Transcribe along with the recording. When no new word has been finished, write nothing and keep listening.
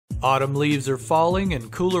Autumn leaves are falling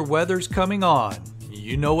and cooler weather's coming on.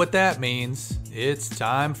 You know what that means. It's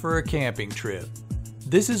time for a camping trip.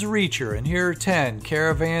 This is Reacher, and here are 10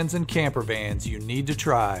 caravans and camper vans you need to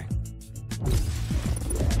try.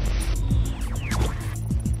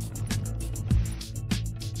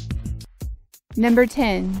 Number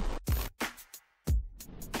 10.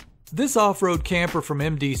 This off-road camper from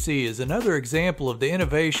MDC is another example of the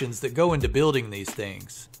innovations that go into building these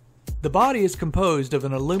things. The body is composed of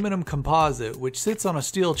an aluminum composite which sits on a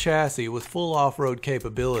steel chassis with full off-road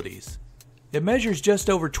capabilities. It measures just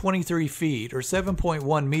over 23 feet or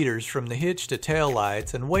 7.1 meters from the hitch to tail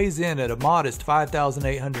lights and weighs in at a modest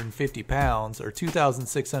 5,850 pounds or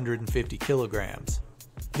 2,650 kilograms.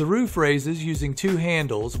 The roof raises using two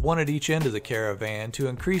handles, one at each end of the caravan, to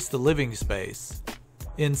increase the living space.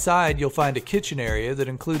 Inside, you'll find a kitchen area that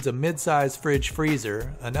includes a mid-size fridge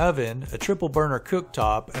freezer, an oven, a triple burner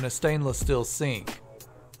cooktop, and a stainless steel sink.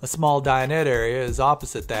 A small dinette area is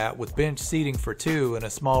opposite that with bench seating for two and a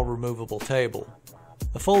small removable table.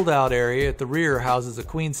 A fold-out area at the rear houses a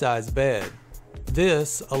queen-size bed.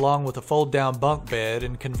 This, along with a fold-down bunk bed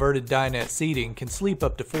and converted dinette seating, can sleep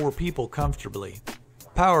up to 4 people comfortably.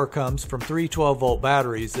 Power comes from 3 12-volt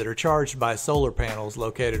batteries that are charged by solar panels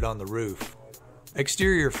located on the roof.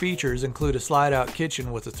 Exterior features include a slide-out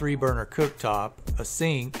kitchen with a 3-burner cooktop, a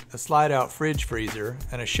sink, a slide-out fridge freezer,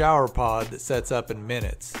 and a shower pod that sets up in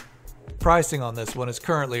minutes. Pricing on this one is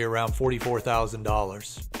currently around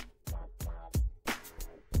 $44,000.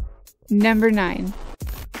 Number 9.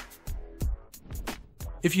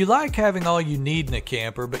 If you like having all you need in a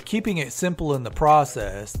camper but keeping it simple in the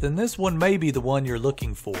process, then this one may be the one you're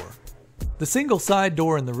looking for. The single side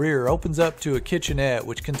door in the rear opens up to a kitchenette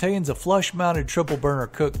which contains a flush-mounted triple burner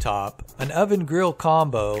cooktop, an oven grill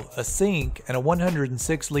combo, a sink, and a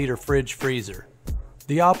 106-liter fridge freezer.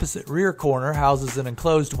 The opposite rear corner houses an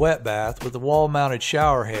enclosed wet bath with a wall-mounted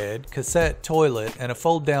shower head, cassette toilet, and a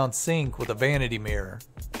fold-down sink with a vanity mirror.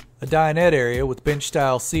 A dinette area with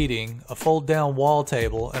bench-style seating, a fold-down wall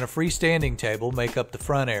table, and a freestanding table make up the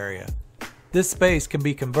front area. This space can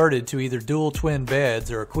be converted to either dual twin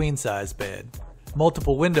beds or a queen-size bed.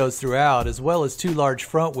 Multiple windows throughout, as well as 2 large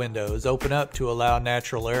front windows, open up to allow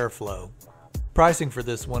natural airflow. Pricing for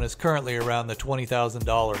this one is currently around the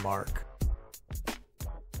 $20,000 mark.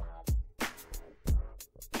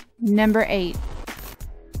 Number 8.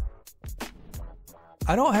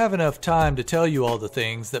 I don't have enough time to tell you all the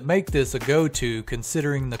things that make this a go-to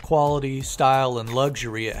considering the quality, style, and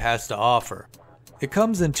luxury it has to offer. It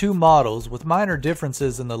comes in 2 models with minor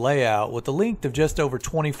differences in the layout, with a length of just over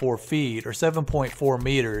 24 feet or 7.4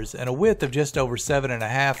 meters and a width of just over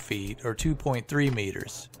 7.5 feet or 2.3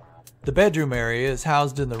 meters. The bedroom area is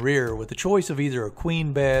housed in the rear with a choice of either a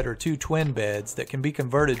queen bed or 2 twin beds that can be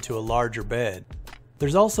converted to a larger bed.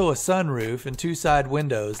 There's also a sunroof and 2 side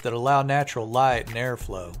windows that allow natural light and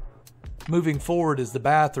airflow. Moving forward is the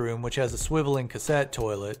bathroom, which has a swiveling cassette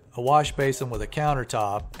toilet, a wash basin with a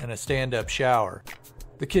countertop, and a stand-up shower.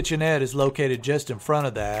 The kitchenette is located just in front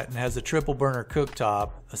of that and has a triple burner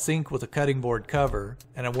cooktop, a sink with a cutting board cover,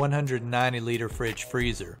 and a 190-liter fridge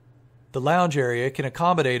freezer. The lounge area can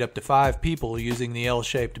accommodate up to 5 people using the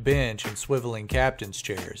L-shaped bench and swiveling captain's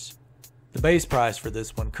chairs. The base price for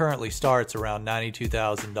this one currently starts around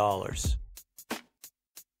 $92,000.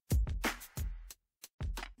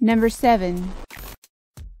 Number 7.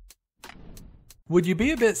 Would you be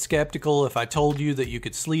a bit skeptical if I told you that you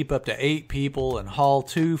could sleep up to 8 people and haul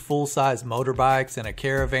 2 full-size motorbikes in a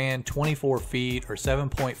caravan 24 feet or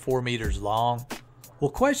 7.4 meters long? Well,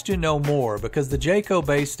 question no more, because the Jayco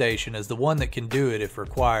BaseStation is the one that can do it if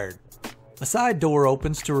required. A side door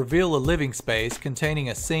opens to reveal a living space containing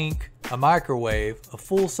a sink, a microwave, a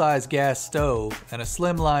full-size gas stove, and a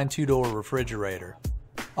slimline 2-door refrigerator.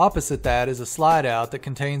 Opposite that is a slide-out that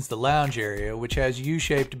contains the lounge area, which has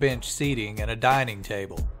U-shaped bench seating and a dining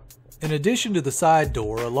table. In addition to the side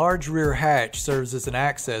door, a large rear hatch serves as an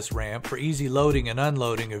access ramp for easy loading and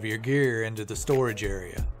unloading of your gear into the storage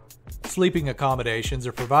area. Sleeping accommodations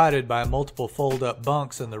are provided by multiple fold-up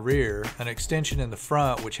bunks in the rear, an extension in the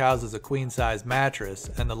front which houses a queen-size mattress,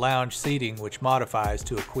 and the lounge seating which modifies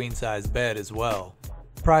to a queen-size bed as well.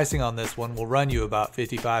 Pricing on this one will run you about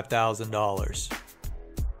 $55,000.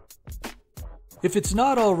 If it's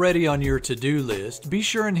not already on your to-do list, be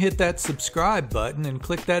sure and hit that subscribe button and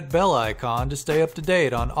click that bell icon to stay up to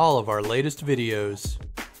date on all of our latest videos.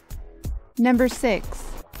 Number 6.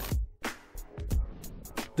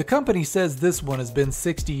 The company says this one has been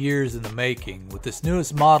 60 years in the making, with this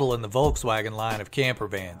newest model in the Volkswagen line of camper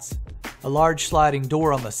vans. A large sliding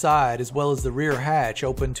door on the side as well as the rear hatch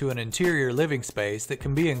open to an interior living space that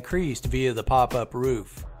can be increased via the pop-up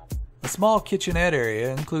roof. small kitchenette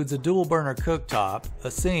area includes a dual burner cooktop,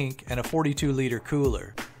 a sink, and a 42-liter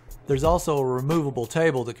cooler. There's also a removable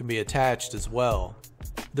table that can be attached as well.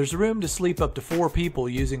 There's room to sleep up to 4 people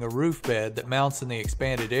using a roof bed that mounts in the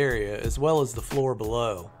expanded area as well as the floor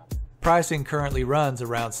below. Pricing currently runs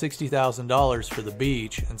around $60,000 for the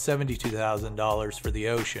beach and $72,000 for the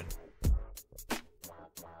ocean.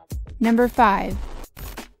 Number 5.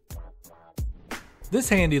 This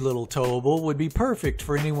handy little towable would be perfect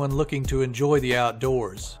for anyone looking to enjoy the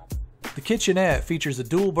outdoors. The kitchenette features a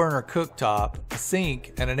dual burner cooktop, a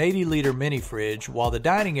sink, and an 80-liter mini fridge, while the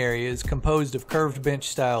dining area is composed of curved bench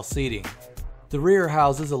style seating. The rear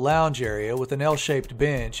houses a lounge area with an L-shaped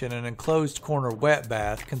bench and an enclosed corner wet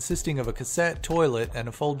bath consisting of a cassette toilet and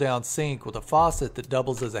a fold-down sink with a faucet that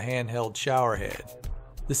doubles as a handheld shower head.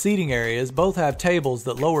 The seating areas both have tables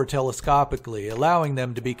that lower telescopically, allowing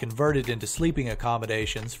them to be converted into sleeping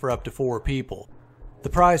accommodations for up to 4 people. The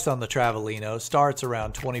price on the Travelino starts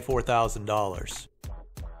around $24,000.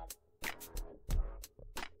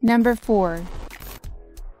 Number 4.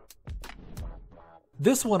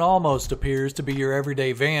 This one almost appears to be your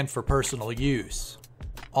everyday van for personal use.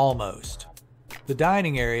 Almost. The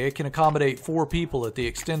dining area can accommodate 4 people at the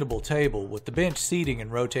extendable table with the bench seating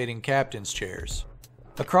and rotating captain's chairs.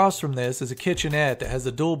 Across from this is a kitchenette that has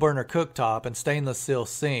a dual burner cooktop and stainless steel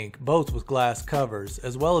sink, both with glass covers,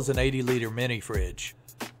 as well as an 80-liter mini fridge.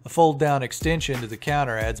 A fold-down extension to the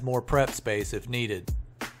counter adds more prep space if needed.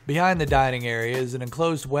 Behind the dining area is an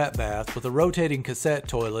enclosed wet bath with a rotating cassette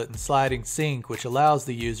toilet and sliding sink which allows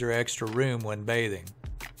the user extra room when bathing.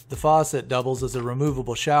 The faucet doubles as a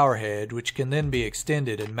removable shower head which can then be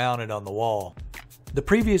extended and mounted on the wall. The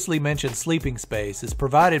previously mentioned sleeping space is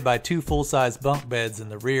provided by 2 full-size bunk beds in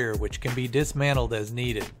the rear which can be dismantled as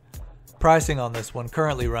needed. Pricing on this one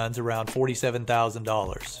currently runs around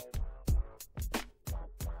 $47,000.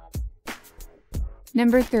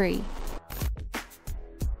 Number 3.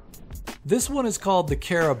 This one is called the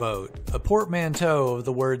Caraboat, a portmanteau of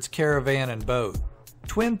the words caravan and boat.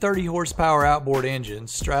 Twin 30 horsepower outboard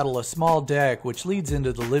engines straddle a small deck which leads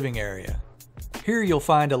into the living area. Here you'll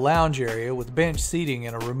find a lounge area with bench seating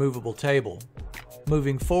and a removable table.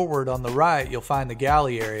 Moving forward on the right you'll find the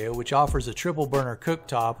galley area which offers a triple burner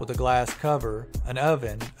cooktop with a glass cover, an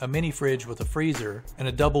oven, a mini fridge with a freezer, and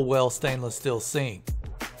a double well stainless steel sink.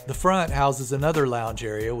 The front houses another lounge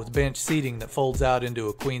area with bench seating that folds out into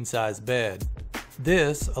a queen-size bed.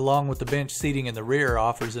 This, along with the bench seating in the rear,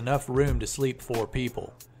 offers enough room to sleep 4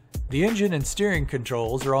 people. The engine and steering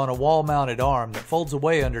controls are on a wall-mounted arm that folds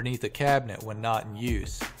away underneath a cabinet when not in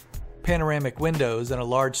use. Panoramic windows and a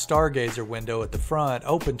large stargazer window at the front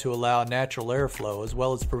open to allow natural airflow as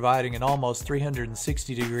well as providing an almost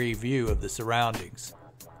 360-degree view of the surroundings.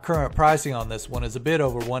 Current pricing on this one is a bit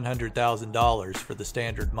over $100,000 for the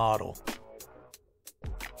standard model.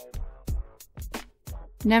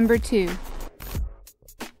 Number 2.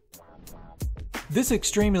 This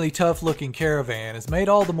extremely tough looking caravan is made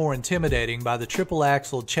all the more intimidating by the triple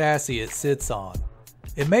axled chassis it sits on.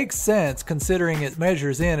 It makes sense considering it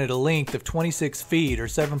measures in at a length of 26 feet or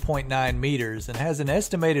 7.9 meters and has an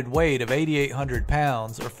estimated weight of 8,800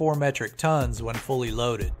 pounds or 4 metric tons when fully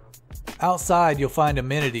loaded. Outside you'll find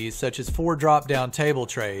amenities such as 4 drop-down table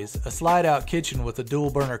trays, a slide-out kitchen with a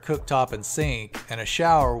dual burner cooktop and sink, and a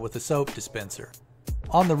shower with a soap dispenser.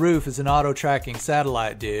 On the roof is an auto-tracking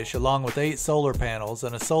satellite dish along with 8 solar panels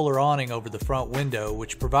and a solar awning over the front window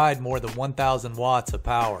which provide more than 1,000 watts of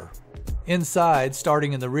power. Inside,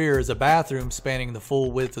 starting in the rear, is a bathroom spanning the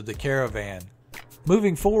full width of the caravan.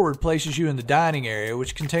 Moving forward places you in the dining area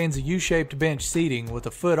which contains a U-shaped bench seating with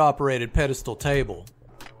a foot-operated pedestal table.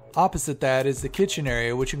 Opposite that is the kitchen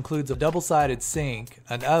area which includes a double-sided sink,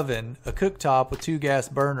 an oven, a cooktop with 2 gas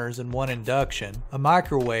burners and 1 induction, a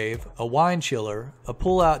microwave, a wine chiller, a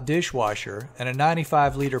pull-out dishwasher, and a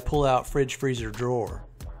 95-liter pull-out fridge freezer drawer.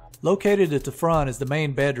 Located at the front is the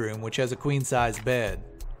main bedroom which has a queen-size bed.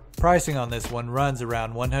 Pricing on this one runs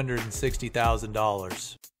around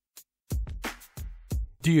 $160,000.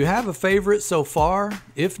 Do you have a favorite so far?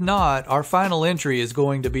 If not, our final entry is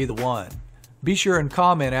going to be the one. Be sure and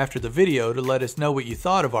comment after the video to let us know what you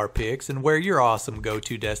thought of our picks and where your awesome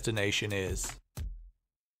go-to destination is.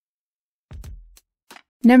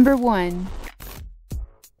 Number 1.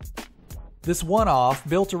 This one-off,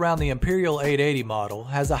 built around the Imperial 880 model,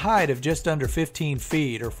 has a height of just under 15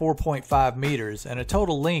 feet or 4.5 meters and a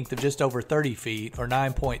total length of just over 30 feet or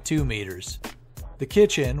 9.2 meters. The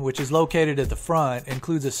kitchen, which is located at the front,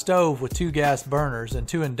 includes a stove with 2 gas burners and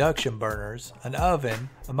 2 induction burners, an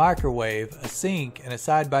oven, a microwave, a sink, and a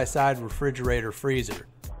side-by-side refrigerator freezer.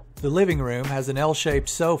 The living room has an L-shaped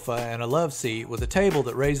sofa and a love seat with a table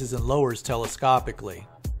that raises and lowers telescopically.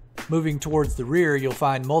 Moving towards the rear, you'll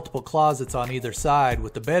find multiple closets on either side,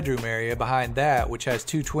 with the bedroom area behind that, which has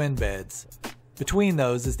 2 twin beds. Between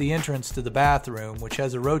those is the entrance to the bathroom, which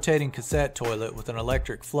has a rotating cassette toilet with an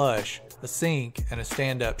electric flush, a sink, and a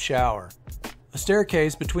stand-up shower. A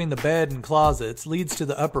staircase between the bed and closets leads to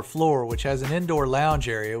the upper floor, which has an indoor lounge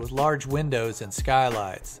area with large windows and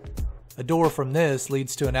skylights. A door from this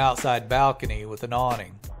leads to an outside balcony with an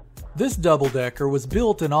awning. This double-decker was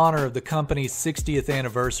built in honor of the company's 60th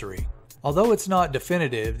anniversary. Although it's not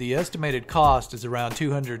definitive, the estimated cost is around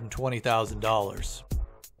 $220,000.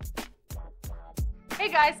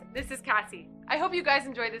 Hey guys, this is Cassie. I hope you guys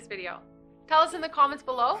enjoyed this video. Tell us in the comments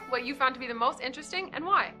below what you found to be the most interesting and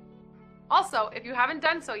why. Also, if you haven't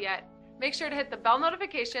done so yet, make sure to hit the bell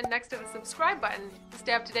notification next to the subscribe button to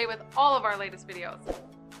stay up to date with all of our latest videos.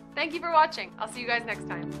 Thank you for watching. I'll see you guys next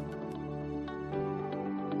time.